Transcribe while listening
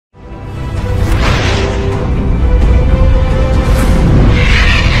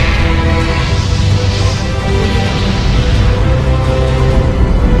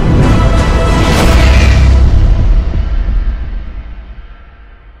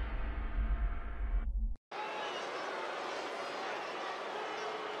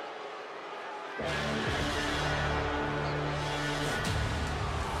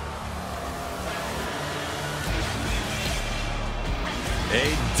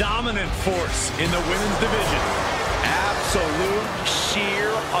dominant force in the women's division. Absolute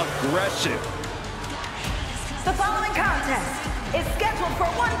sheer aggression. The following contest is scheduled for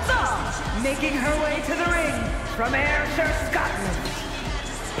one fall, making her way to the ring from Ayrshire, Scotland.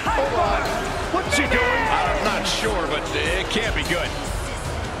 Piper! What's she doing? I'm not sure, but it can't be good.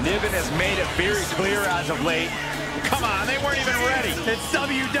 Niven has made it very clear as of late. Come on, they weren't even ready. It's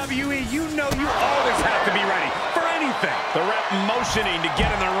WWE. You know you always have to be ready for anything. The ref motioning to get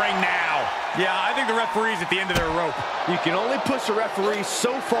in the ring now. Yeah, I think the referee's at the end of their rope. You can only push a referee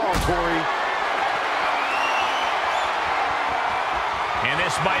so far, Corey. And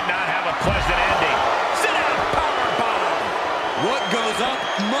this might not have a pleasant ending. Sit down, powerbomb. What goes up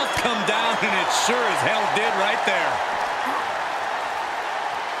must come down, and it sure as hell did right there.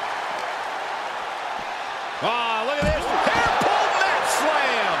 Ah, look at this. Hair pull mat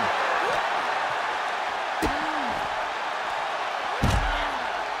slam.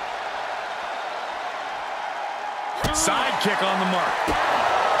 Side kick on the mark.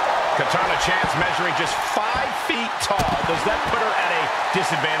 Katana Chance measuring just 5 feet tall. Does that put her at a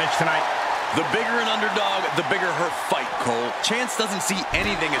disadvantage tonight? The bigger an underdog, the bigger her fight, Cole. Chance doesn't see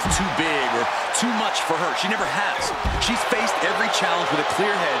anything as too big or too much for her. She never has. She's faced every challenge with a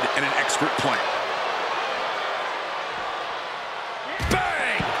clear head and an expert plan.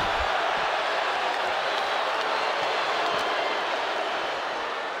 Bang!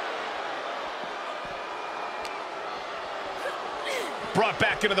 Brought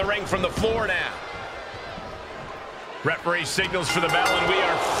back into the ring from the floor now. Referee signals for the bell, and we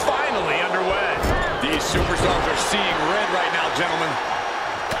are finally underway. These superstars are seeing red right now, gentlemen.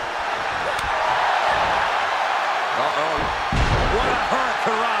 Uh-oh. What a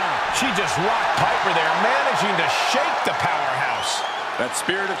hurricane. She just rocked Piper there, managing to shake the powerhouse. That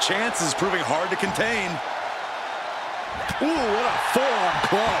spirit of Chance is proving hard to contain. Ooh, what a forearm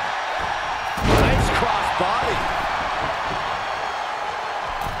club. Nice cross body.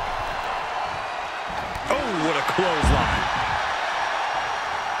 Oh, what a clothesline.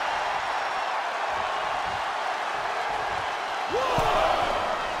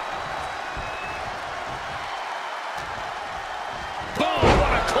 Boom,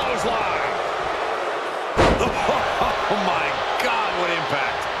 what a clothesline. Oh, my God, what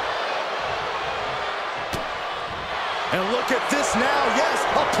impact. And look at this now. Yes,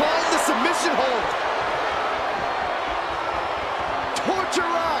 applying the submission hold. Torture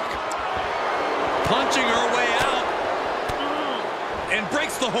rock. Punching her way out. And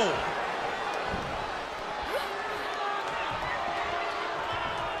breaks the hold.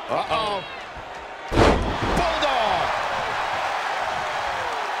 Uh-oh. Bulldog.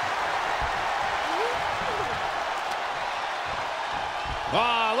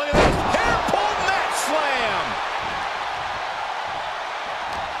 Ah, look at this. Hair pull mat slam.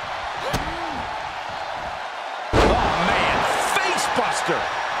 Oh, man. Face buster.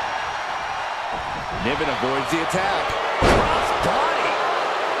 Niven avoids the attack. Cross body.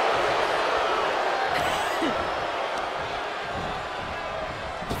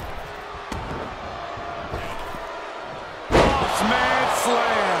 Bossman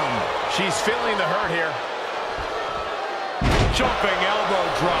slam. She's feeling the hurt here. Jumping elbow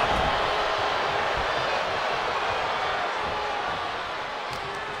drop.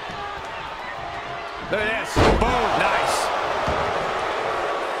 Look at this. Boom. Nice.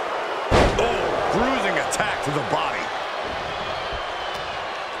 Oh, bruising attack to the body.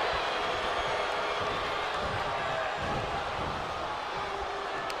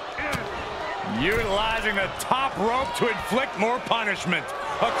 Utilizing the top rope to inflict more punishment.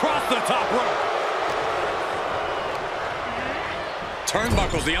 Across the top rope.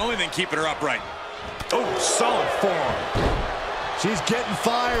 Turnbuckle's the only thing keeping her upright. Oh, solid form. She's getting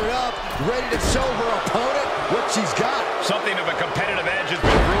fired up, ready to show her opponent what she's got. Something of a competitive edge has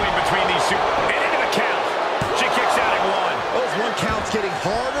been brewing between these two. And into the count. She kicks out at 1. Those 1 counts getting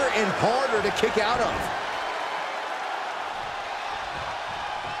harder and harder to kick out of.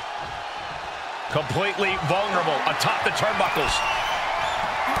 Completely vulnerable atop the turnbuckles.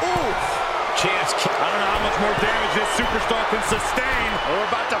 Ooh. Chance. I don't know how much more damage this superstar can sustain. We're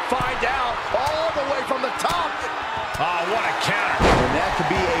about to find out all the way from the top. Oh, what a counter. And that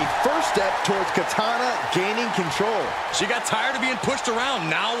could be a first step towards Katana gaining control. She got tired of being pushed around,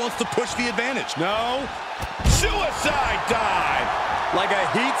 now wants to push the advantage. No. Suicide dive. Like a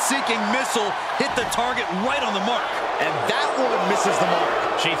heat-seeking missile, hit the target right on the mark. And that one misses the mark.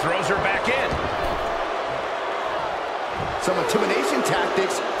 She throws her back in. Some intimidation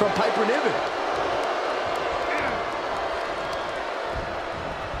tactics from Piper Niven.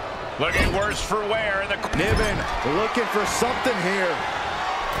 Looking worse for wear. Niven looking for something here.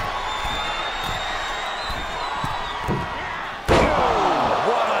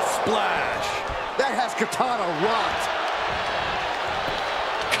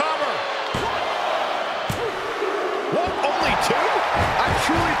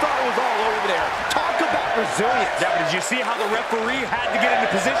 thought it was all over there. Talk about resilience. Yeah, but did you see how the referee had to get into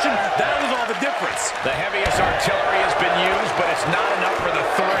position? That was all the difference. The heaviest artillery has been used, but it's not enough for the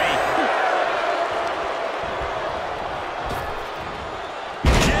three.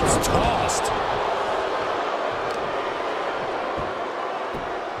 Gets tossed.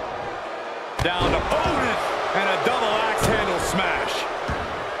 Down to opponent, and a double axe handle smash.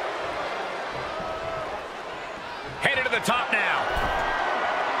 Headed to the top now.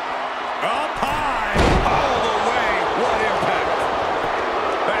 Up high, all the way. What impact.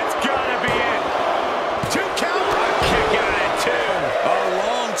 That's gotta be it. 2 count. A kick out at 2. A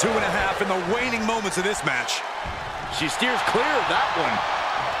long 2.5 in the waning moments of this match. She steers clear of that one.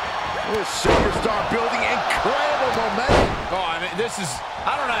 This superstar building incredible momentum. Oh, I mean, this is,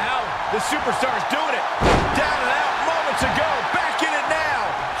 I don't know how the superstar is doing it. Down and out moments ago. Back in it now.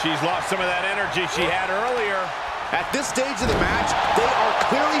 She's lost some of that energy she had earlier. At this stage of the match, they are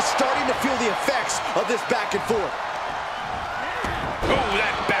clearly starting to feel the effects of this back and forth. Oh,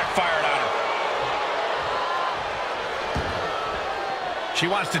 that backfired on her. She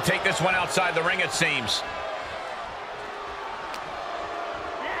wants to take this one outside the ring, it seems.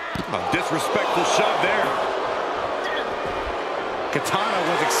 A disrespectful shove there. Katana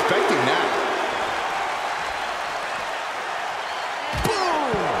was expecting that.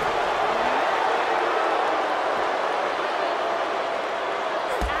 Boom!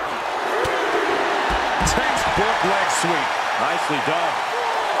 Textbook leg sweep. Nicely done.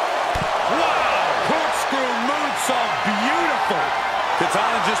 Wow! Corkscrew moonsault, beautiful.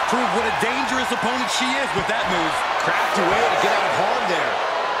 Katana just proved what a dangerous opponent she is with that move. Crafty way to get out of harm there.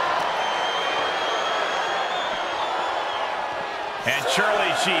 And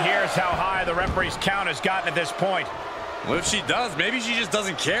surely she hears how high the referee's count has gotten at this point. Well, if she does, maybe she just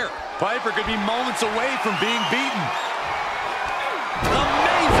doesn't care. Piper could be moments away from being beaten.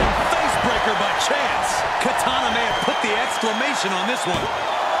 Amazing face breaker by Chance. Katana may have put the exclamation on this one.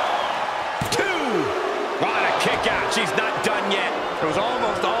 2. What a kick out. She's not done yet. It was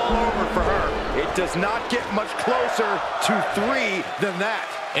almost all over for her. It does not get much closer to 3 than that.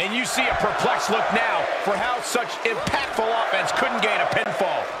 And you see a perplexed look now for how such impactful offense couldn't gain a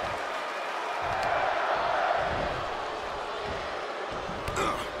pinfall.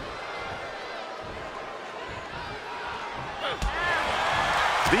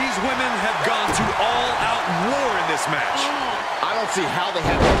 These women have gone to all-out war in this match. I don't see how they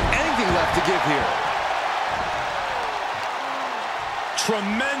have anything left to give here.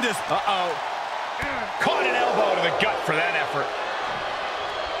 Tremendous. Uh-oh. Caught an elbow to the gut for that effort.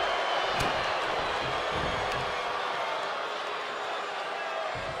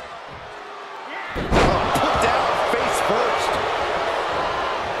 Put down face first.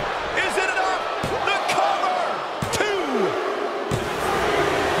 Is it enough? The cover! 2!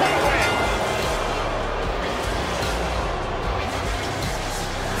 What a win!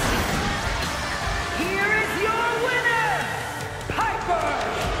 Here is your winner, Piper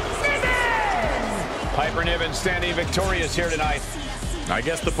Niven! Piper Niven standing victorious here tonight. I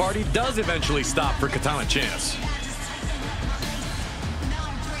guess the party does eventually stop for Katana Chance.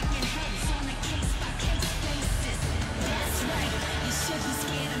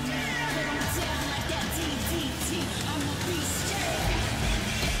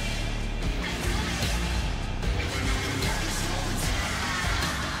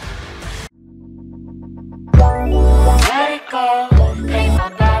 Let it go.